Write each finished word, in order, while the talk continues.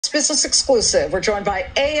Business Exclusive. We're joined by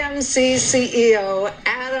AMC CEO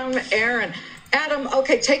Adam Aron. Adam,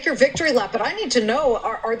 okay, take your victory lap, but I need to know,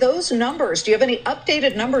 are those numbers, do you have any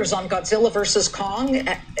updated numbers on Godzilla versus Kong?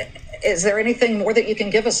 Is there anything more that you can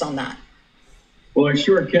give us on that? Well, I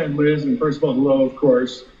sure can, Liz, and first of all, hello, of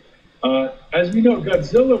course. As we know,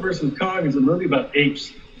 Godzilla versus Kong is a movie about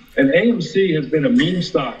apes, and AMC has been a meme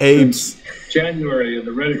stock since January, and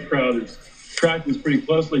the Reddit crowd has tracked this pretty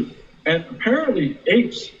closely. And apparently,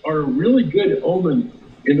 apes are a really good omen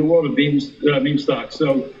in the world of meme stocks.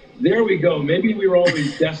 So there we go. Maybe we were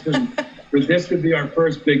always destined for this to be our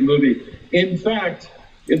first big movie. In fact,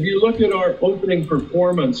 if you look at our opening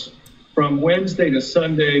performance from Wednesday to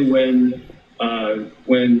Sunday, when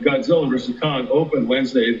Godzilla vs. Kong opened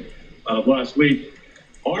Wednesday of last week,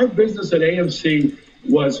 our business at AMC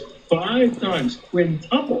was 5 times,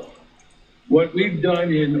 quintuple what we've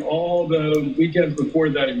done in all the weekends before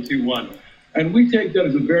that in Q1. And we take that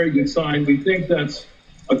as a very good sign. We think that's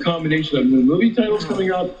a combination of new movie titles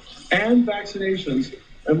coming out and vaccinations.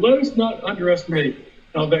 And let us not underestimate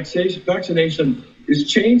how vaccination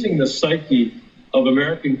is changing the psyche of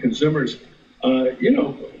American consumers.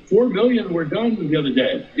 4 million were done the other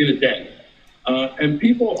day, in a day. And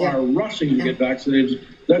people are rushing to get vaccinated.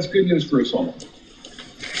 That's good news for us all.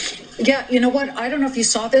 Yeah, you know what? I don't know if you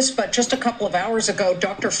saw this, but just a couple of hours ago,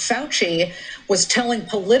 Dr. Fauci was telling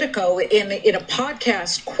Politico in a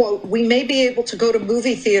podcast, quote, we may be able to go to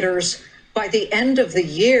movie theaters by the end of the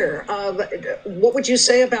year. What would you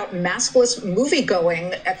say about maskless movie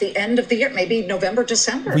going at the end of the year, maybe November,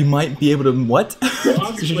 December? We might be able to, what? Well,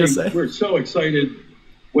 obviously, we're so excited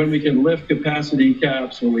when we can lift capacity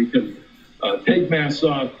caps, when we can take masks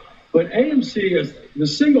off. But AMC, is the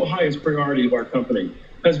single highest priority of our company,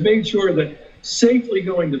 has made sure that safely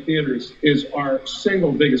going to theaters is our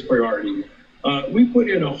single biggest priority. We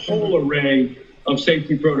put in a whole array of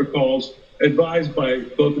safety protocols advised by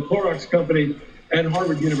both the Clorox Company and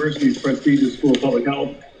Harvard University's prestigious School of Public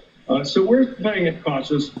Health. So we're playing it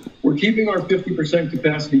cautious. We're keeping our 50%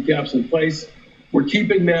 capacity caps in place. We're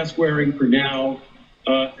keeping mask wearing for now.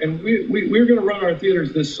 And we're going to run our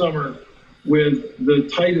theaters this summer with the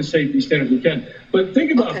tightest safety standards we can. But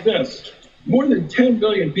think about this. More than 10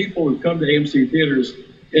 million people have come to AMC theaters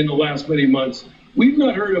in the last many months. We've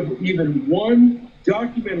not heard of even one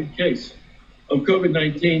documented case of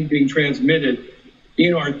COVID-19 being transmitted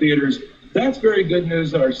in our theaters. That's very good news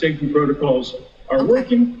that our safety protocols are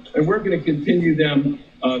working, and we're going to continue them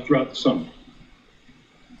throughout the summer.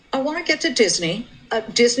 I want to get to Disney.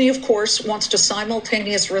 Disney, of course, wants to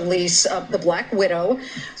simultaneous release The Black Widow,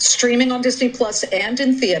 streaming on Disney Plus and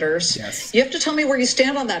in theaters. Yes. You have to tell me where you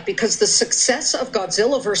stand on that, because the success of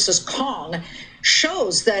Godzilla vs. Kong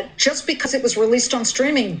shows that just because it was released on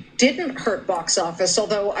streaming didn't hurt box office,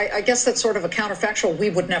 although I guess that's sort of a counterfactual we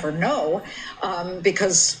would never know,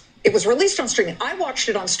 because it was released on streaming. I watched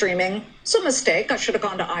it on streaming. It's a mistake. I should have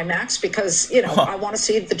gone to IMAX because, I want to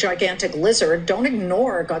see the gigantic lizard. Don't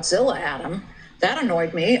ignore Godzilla, Adam. That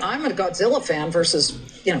annoyed me. I'm a Godzilla fan versus,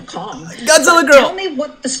 Kong. Godzilla girl! Tell me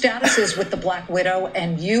what the status is with The Black Widow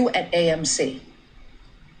and you at AMC.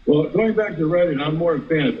 Well, going back to Reddit, I'm more a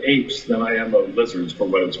fan of apes than I am of lizards, for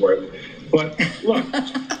what it's worth. But look,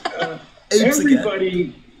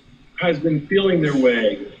 everybody has been feeling their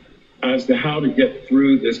way as to how to get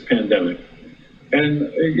through this pandemic.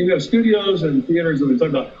 And, studios and theaters have been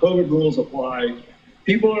talking about COVID rules apply.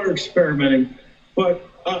 People are experimenting. But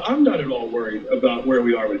I'm not at all worried about where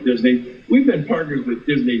we are with Disney. We've been partners with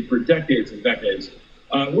Disney for decades and decades.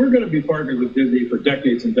 We're going to be partnered with Disney for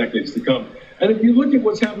decades and decades to come. And if you look at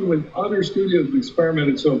what's happened with other studios who've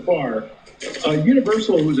experimented so far,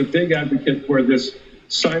 Universal, who's a big advocate for this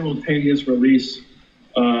simultaneous release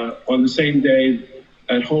on the same day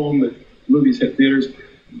at home that movies hit theaters,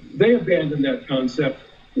 they abandoned that concept.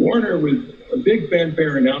 Warner, with a big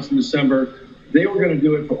fanfare, announced in December they were going to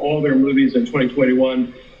do it for all their movies in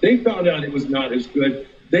 2021. They found out it was not as good.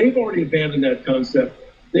 They've already abandoned that concept.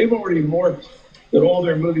 They've already morphed that all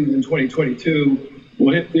their movies in 2022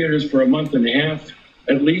 will hit theaters for a month and a half,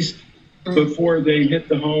 at least, before they hit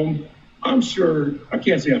the home. I'm sure, I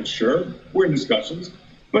can't say I'm sure, we're in discussions,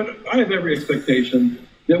 but I have every expectation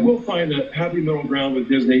that we'll find a happy middle ground with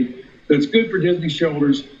Disney that's good for Disney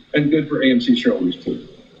shareholders and good for AMC shareholders too.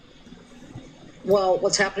 Well,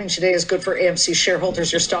 what's happening today is good for AMC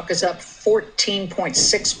shareholders. Your stock is up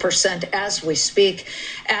 14.6% as we speak.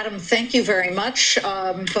 Adam, thank you very much.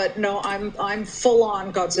 But no, I'm full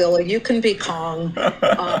on Godzilla. You can be Kong.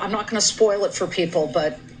 I'm not going to spoil it for people,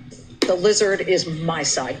 but the lizard is my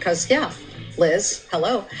side. Because, yeah, Liz,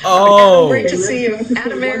 hello. Oh. Great to see you.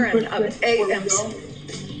 Adam Aron of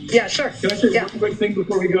AMC. Yeah, sure. Can I say one quick thing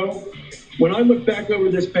before we go? When I look back over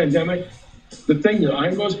this pandemic, the thing that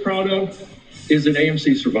I'm most proud of is that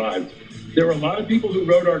AMC survived. There were a lot of people who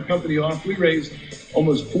wrote our company off. We raised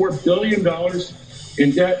almost $4 billion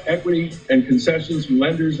in debt, equity, and concessions from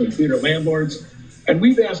lenders and theater landlords. And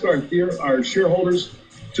we've asked our shareholders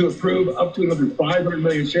to approve up to another 500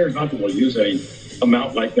 million shares. Not that we'll use any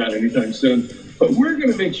amount like that anytime soon. But we're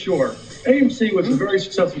going to make sure AMC was a very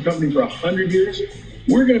successful company for 100 years.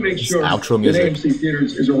 We're going to make sure that AMC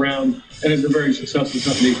Theaters is around and is a very successful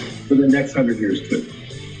company for the next 100 years too.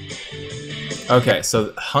 Okay, so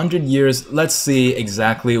 100 years, let's see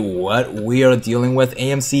exactly what we are dealing with.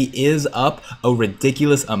 AMC is up a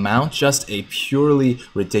ridiculous amount, just a purely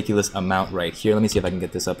ridiculous amount right here. Let me see if I can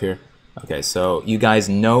get this up here. Okay, so you guys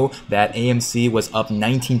know that AMC was up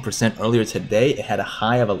 19% earlier today. It had a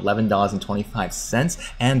high of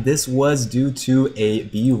 $11.25, and this was due to a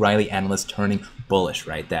B. Riley analyst turning bullish,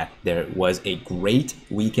 right? That there was a great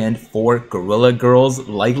weekend for Gorilla Girls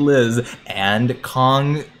like Liz and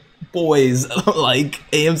Kong boys like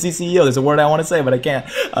AMC CEO. There's a word I want to say, but I can't.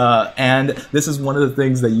 And this is one of the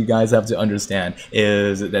things that you guys have to understand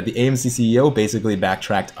is that the AMC CEO basically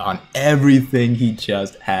backtracked on everything he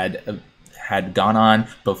just had gone on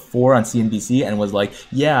before on CNBC and was like,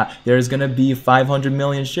 yeah, there's gonna be 500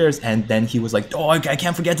 million shares. And then he was like, oh, I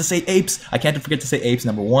can't forget to say apes. I can't forget to say apes,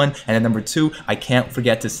 number one. And then number two, I can't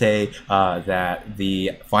forget to say that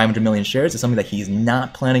the 500 million shares is something that he's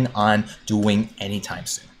not planning on doing anytime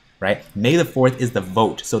soon. Right? May the 4th is the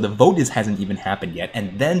vote. So the vote hasn't even happened yet.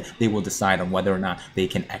 And then they will decide on whether or not they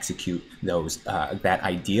can execute those that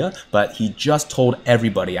idea. But he just told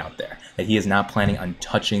everybody out there that he is not planning on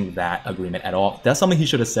touching that agreement at all. That's something he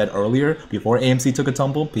should have said earlier before AMC took a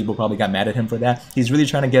tumble. People probably got mad at him for that. He's really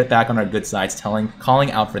trying to get back on our good sides,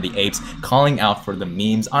 calling out for the apes, calling out for the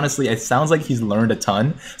memes. Honestly, it sounds like he's learned a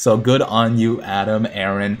ton. So good on you, Adam,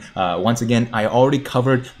 Aaron. Once again, I already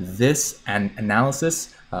covered this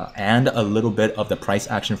analysis and a little bit of the price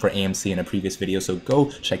action for AMC in a previous video, so go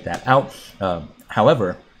check that out.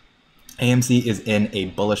 However, AMC is in a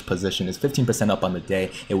bullish position. It's 15% up on the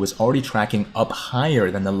day. It was already tracking up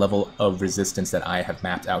higher than the level of resistance that I have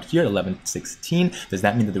mapped out here, 1116. Does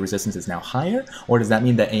that mean that the resistance is now higher? Or does that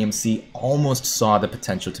mean that AMC almost saw the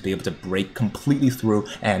potential to be able to break completely through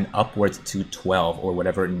and upwards to 12 or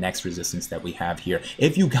whatever next resistance that we have here?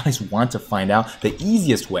 If you guys want to find out, the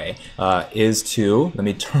easiest way is to, let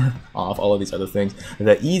me turn off all of these other things.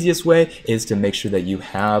 The easiest way is to make sure that you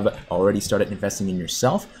have already started investing in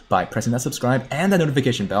yourself by pressing that subscribe and that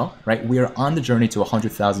notification bell, right? We are on the journey to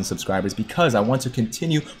 100,000 subscribers because I want to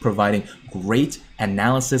continue providing great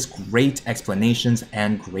analysis, great explanations,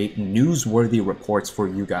 and great newsworthy reports for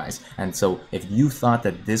you guys. And so if you thought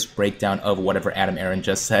that this breakdown of whatever Adam Aaron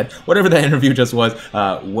just said, whatever that interview just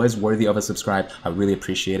was worthy of a subscribe, I really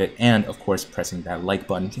appreciate it. And of course, pressing that like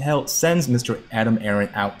button sends Mr. Adam Aaron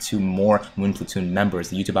out to more Moon Platoon members.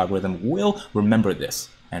 The YouTube algorithm will remember this.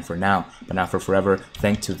 And for now, but not for forever,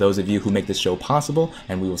 thanks to those of you who make this show possible,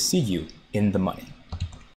 and we will see you in the money.